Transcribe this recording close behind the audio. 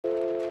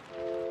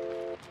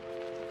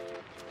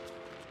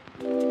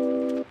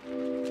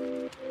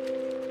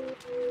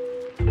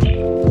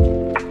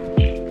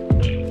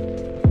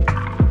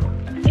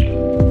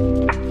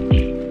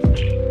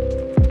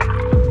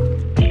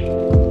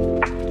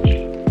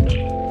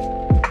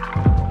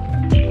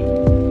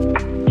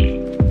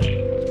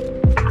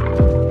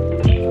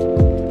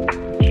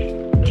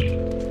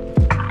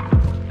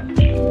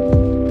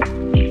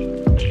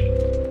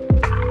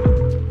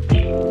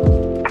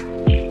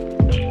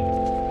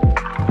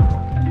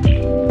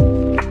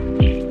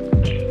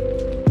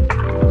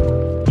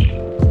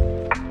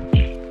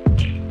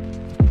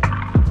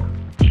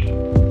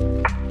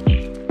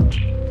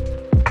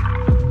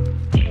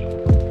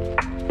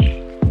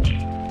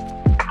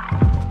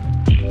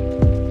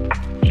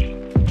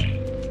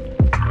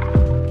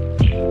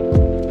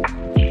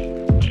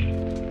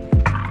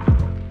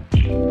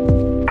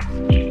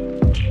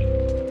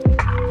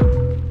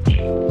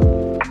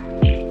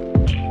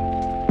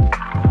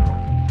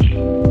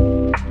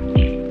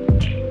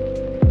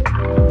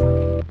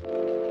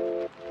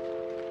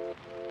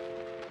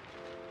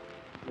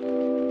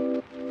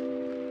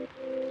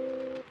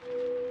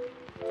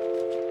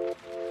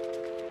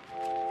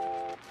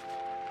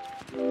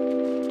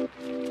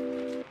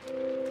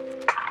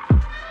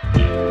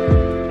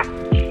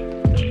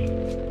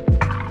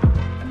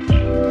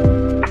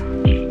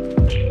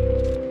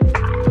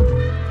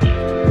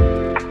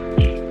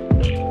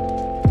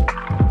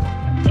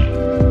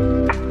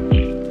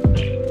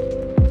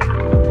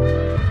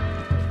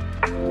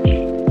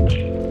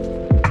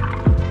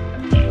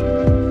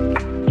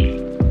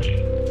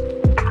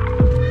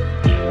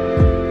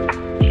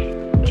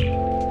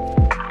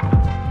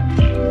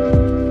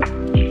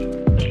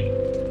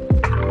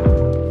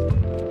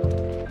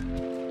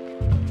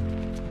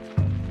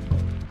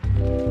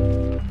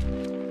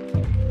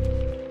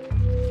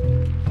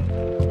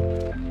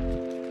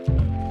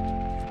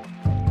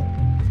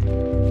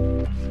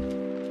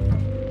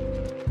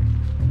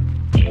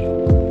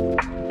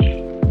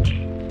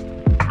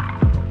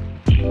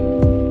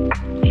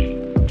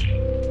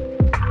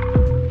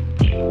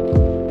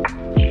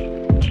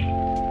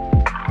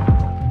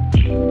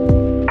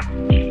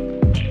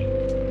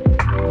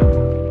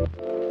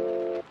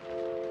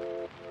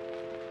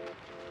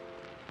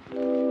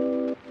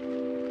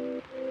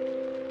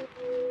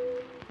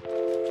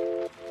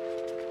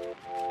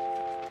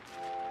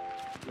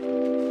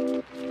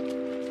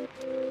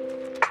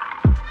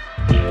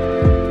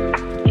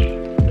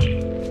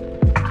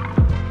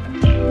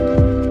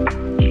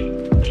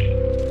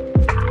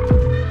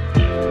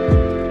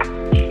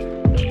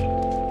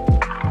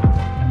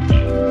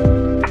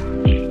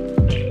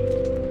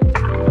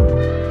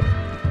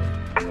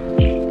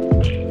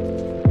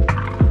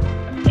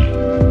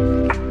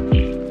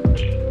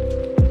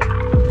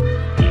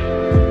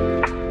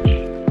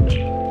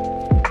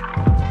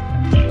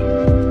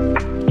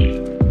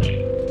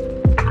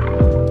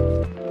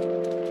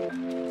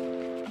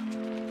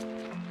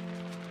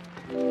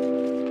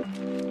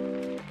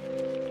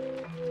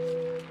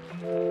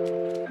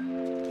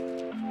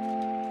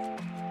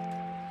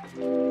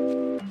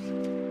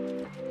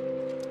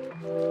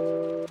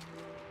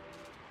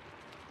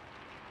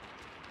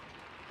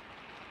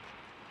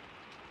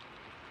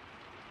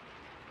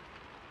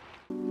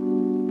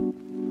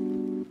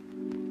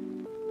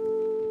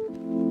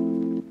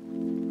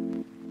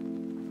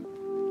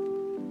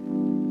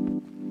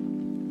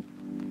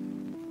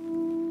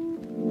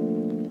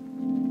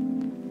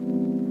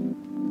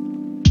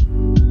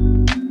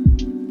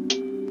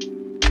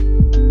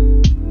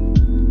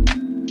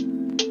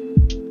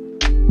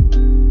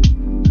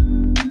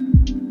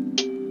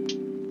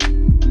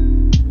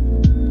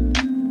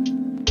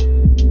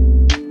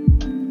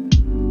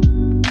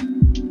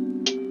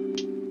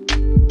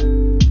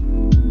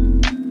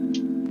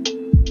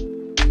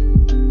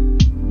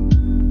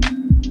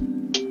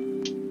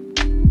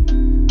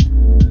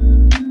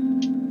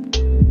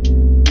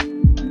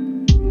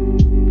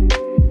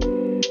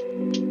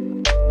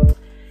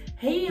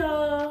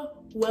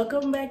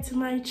back to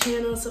my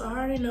channel. So I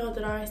already know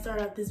that I already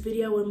started off this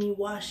video with me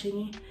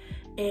washing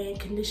and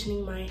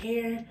conditioning my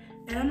hair,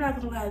 and I'm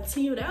not gonna lie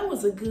to you, that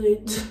was a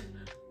good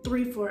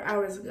 3-4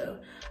 hours ago.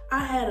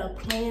 I had a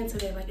plan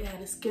today, like I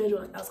had a schedule,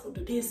 like I was gonna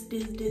do this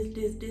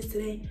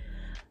today.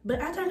 But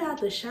after I got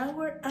out the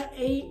shower, I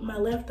ate my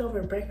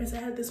leftover breakfast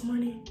I had this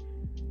morning,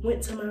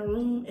 went to my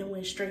room and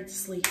went straight to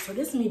sleep. So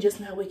this is me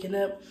just now waking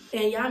up.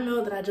 And y'all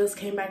know that I just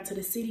came back to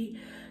the city,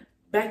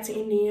 back to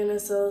Indiana.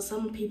 So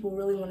some people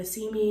really want to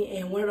see me,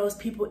 and one of those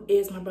people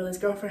is my brother's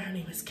girlfriend. Her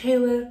name is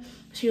Kayla.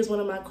 She was one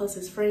of my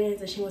closest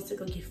friends, and she wants to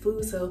go get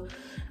food, so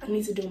I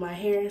need to do my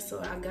hair. So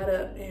I got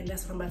up, and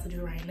that's what I'm about to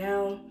do right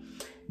now.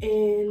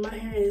 And my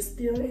hair is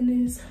still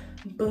in this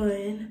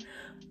bun,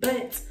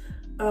 but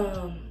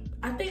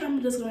I think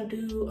I'm just gonna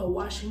do a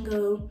wash and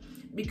go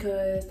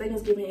because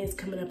Thanksgiving is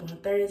coming up on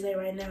Thursday.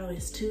 Right now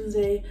it's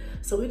Tuesday,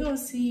 so we're gonna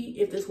see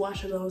if this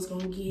wash and go is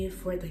gonna give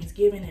for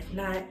Thanksgiving. If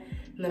not,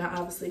 then I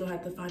obviously gonna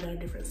have to find out a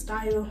different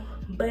style.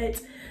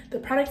 But the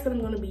products that I'm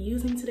gonna be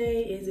using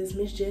today is this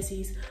Miss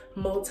Jessie's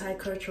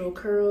multicultural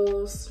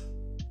curls.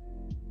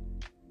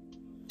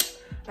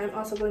 I'm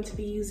also going to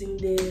be using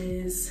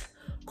this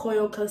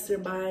coil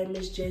custard by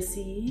Miss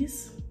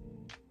Jessie's.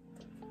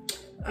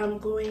 I'm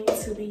going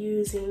to be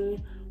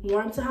using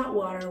warm to hot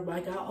water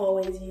like I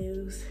always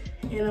use,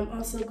 and I'm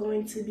also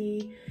going to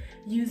be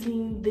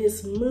using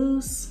this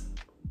mousse.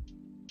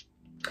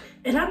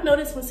 And I've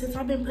noticed since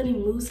I've been putting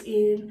mousse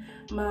in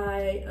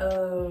my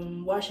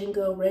wash and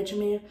go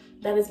regimen,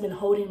 that has been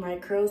holding my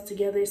curls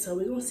together. So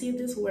we're gonna see if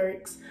this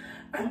works.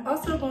 I'm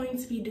also going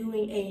to be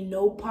doing a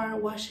no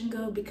part wash and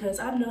go because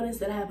I've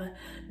noticed that I have a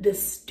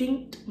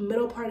distinct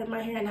middle part of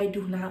my hair and I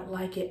do not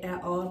like it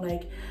at all.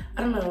 Like,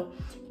 I don't know,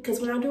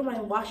 because when I do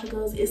my wash and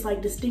goes, it's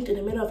like distinct in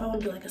the middle. If I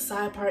want to do like a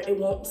side part, it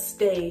won't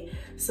stay.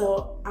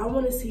 So I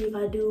want to see if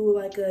I do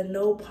like a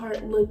no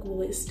part look,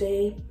 will it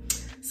stay?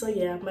 So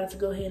yeah, I'm about to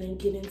go ahead and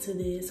get into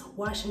this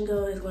wash and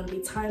go. It's going to be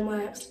time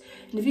lapsed,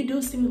 and if you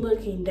do see me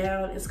looking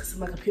down, it's because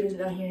my computer's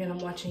down here and I'm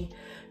watching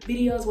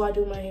videos while I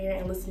do my hair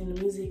and listening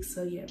to music.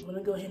 So yeah, I'm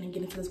gonna go ahead and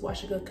get into this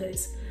wash and go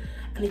because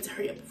I need to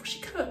hurry up before she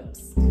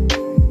comes.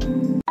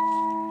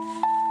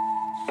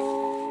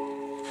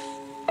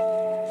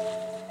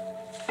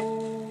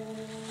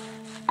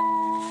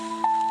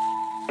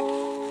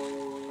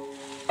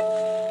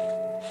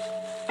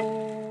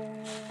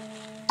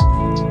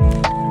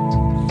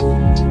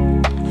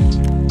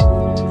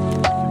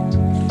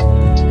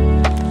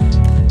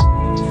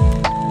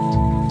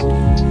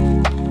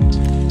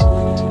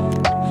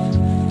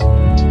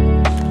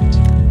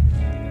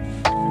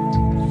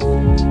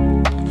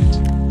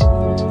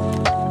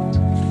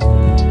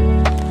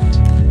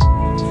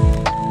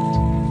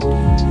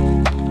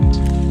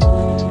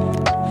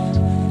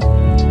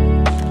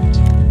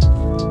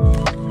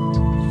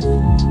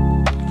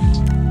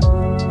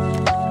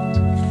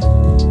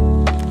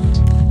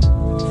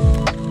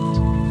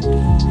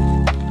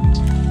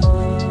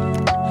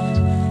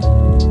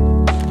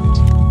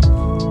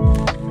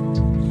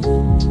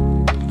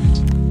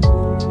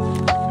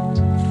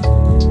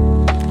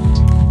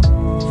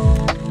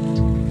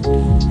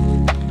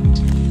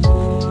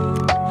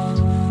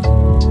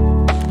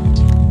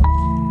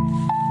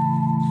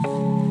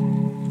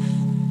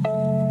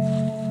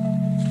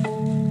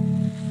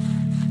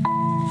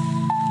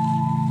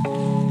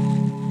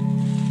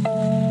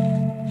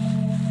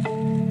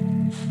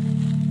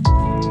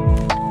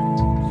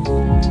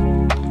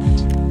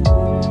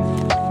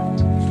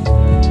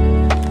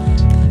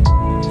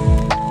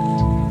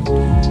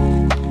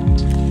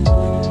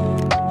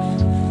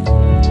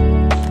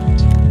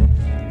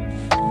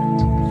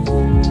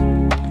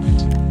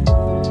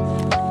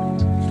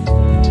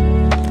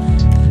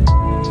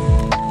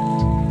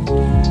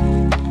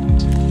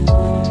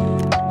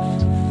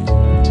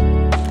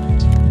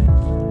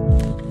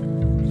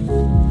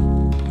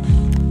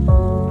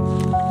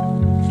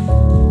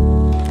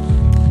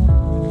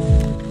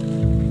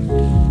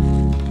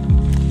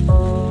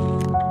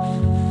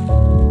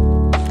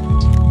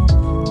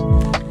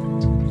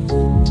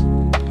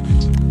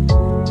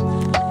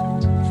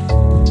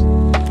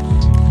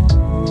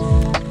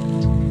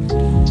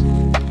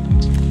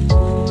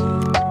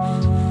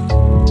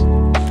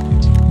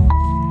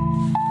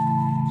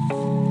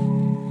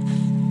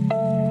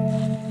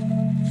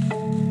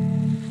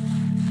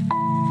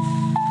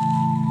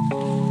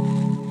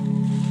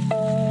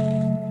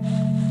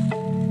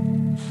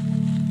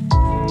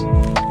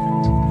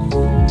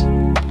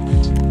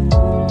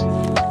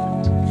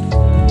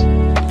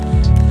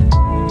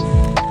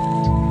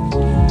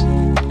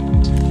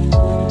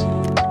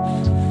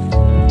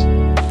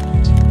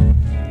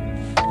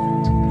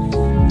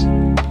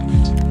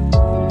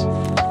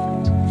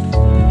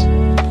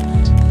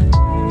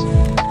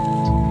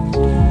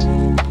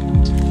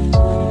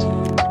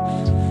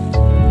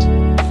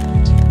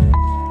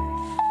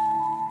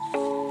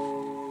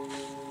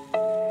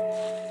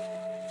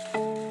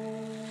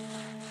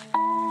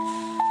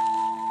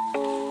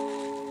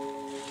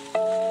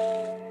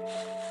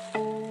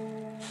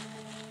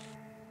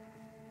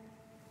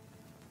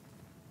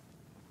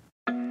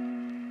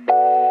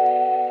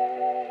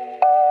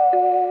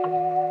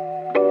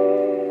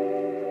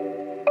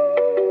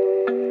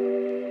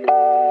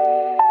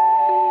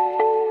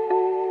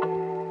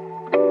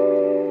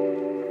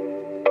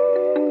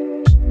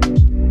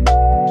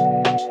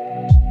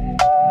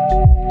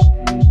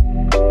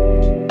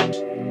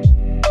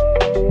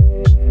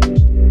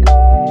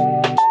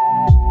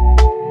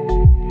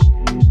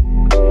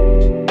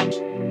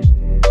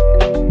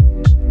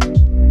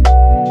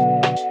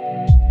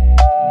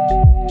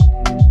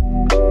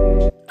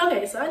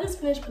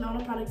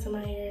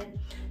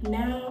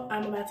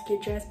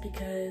 guys,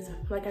 because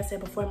like I said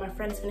before, my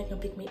friend is gonna come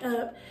pick me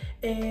up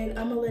and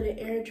I'm gonna let it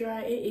air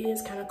dry. It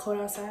is kind of cold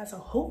outside, so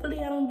hopefully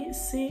I don't get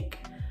sick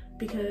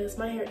because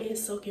my hair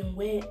is soaking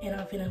wet and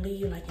I'm finna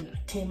leave like in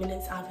like 10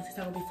 minutes. Obviously it's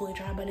not gonna be fully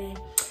dry by then.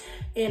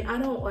 And I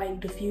don't like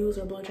diffuse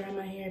or blow dry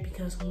my hair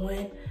because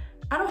one,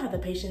 I don't have the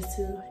patience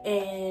to,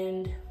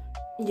 and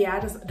yeah, I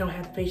just don't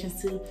have the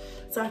patience to.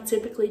 So I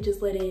typically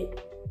just let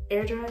it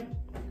air dry.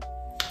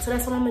 So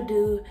that's what I'm gonna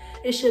do.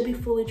 It should be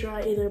fully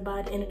dry either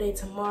by the end of the day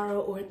tomorrow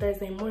or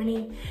Thursday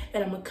morning.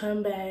 And I'm gonna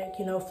come back,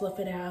 you know, fluff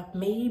it out,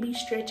 maybe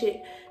stretch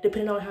it,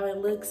 depending on how it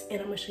looks. And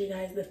I'm gonna show you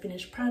guys the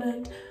finished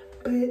product.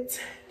 But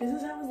this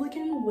is how it's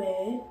looking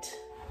wet.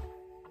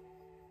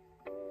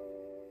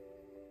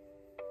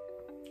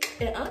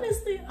 And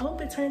honestly, I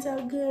hope it turns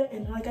out good.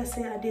 And like I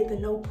said, I did the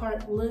no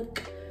part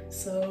look.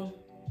 So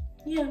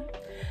yeah,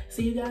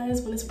 see you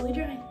guys when it's fully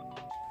dry.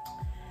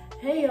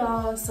 Hey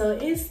y'all, so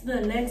it's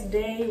the next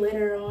day,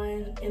 later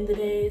on in the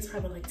day. It's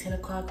probably like 10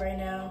 o'clock right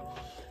now.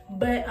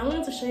 But I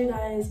wanted to show you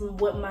guys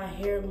what my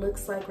hair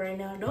looks like right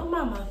now. Don't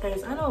mind my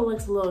face, I know it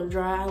looks a little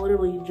dry. I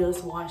literally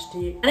just washed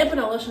it. I didn't put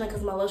no lotion on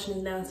because my lotion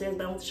is downstairs,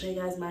 but I want to show you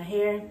guys my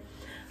hair.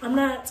 I'm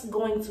not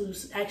going to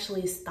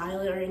actually style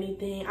it or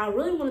anything. I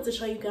really wanted to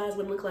show you guys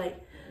what it looked like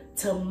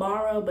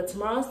tomorrow, but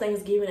tomorrow's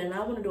Thanksgiving and I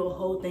want to do a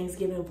whole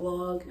Thanksgiving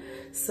vlog.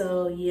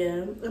 So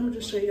yeah, I'm gonna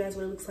just show you guys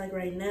what it looks like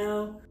right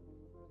now.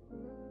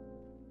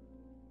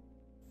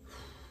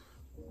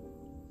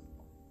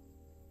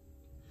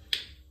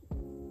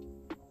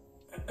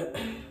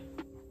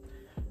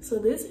 So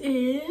this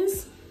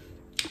is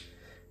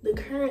the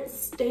current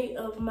state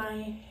of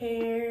my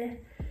hair.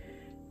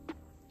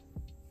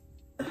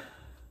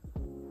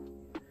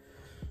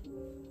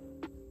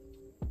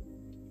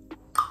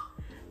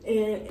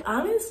 And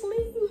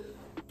honestly,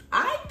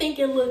 I think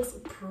it looks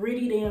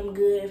pretty damn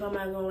good, if I'm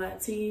not gonna lie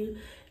to you.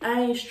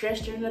 I ain't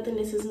stretched or nothing.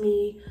 This is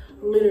me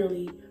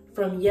literally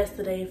from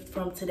yesterday,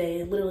 from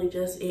today, literally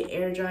just it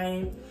air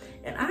drying.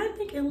 And I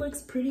think it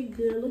looks pretty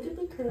good. Look at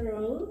the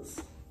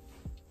curls.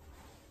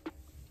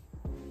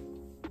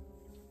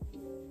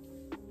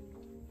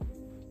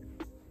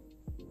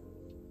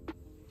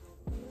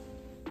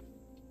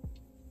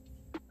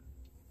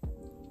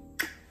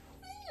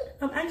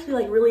 I'm actually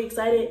like really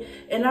excited,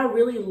 and I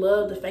really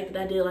love the fact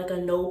that I did like a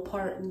no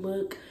part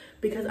look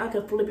because I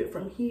could flip it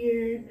from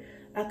here.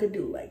 I could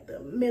do like the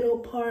middle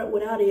part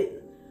without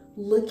it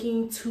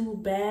looking too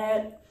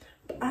bad.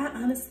 But I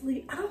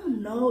honestly, I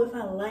don't know if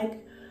I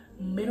like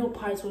middle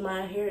parts when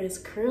my hair is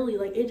curly.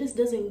 Like it just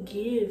doesn't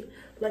give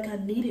like I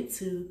need it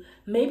to.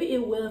 Maybe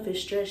it will if it's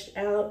stretched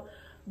out,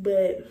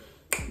 but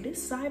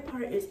this side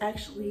part is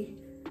actually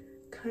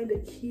kind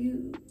of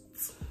cute.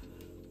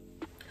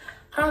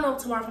 I don't know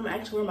tomorrow if I'm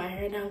actually wear my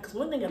hair down, because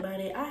one thing about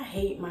it, I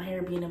hate my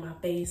hair being in my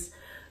face.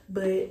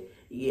 But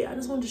yeah, I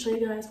just wanted to show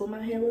you guys what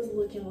my hair was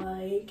looking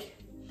like.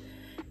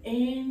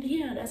 And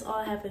yeah, that's all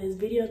I have for this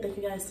video. Thank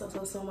you guys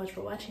so much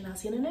for watching. I'll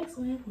see you in the next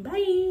one.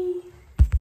 Bye.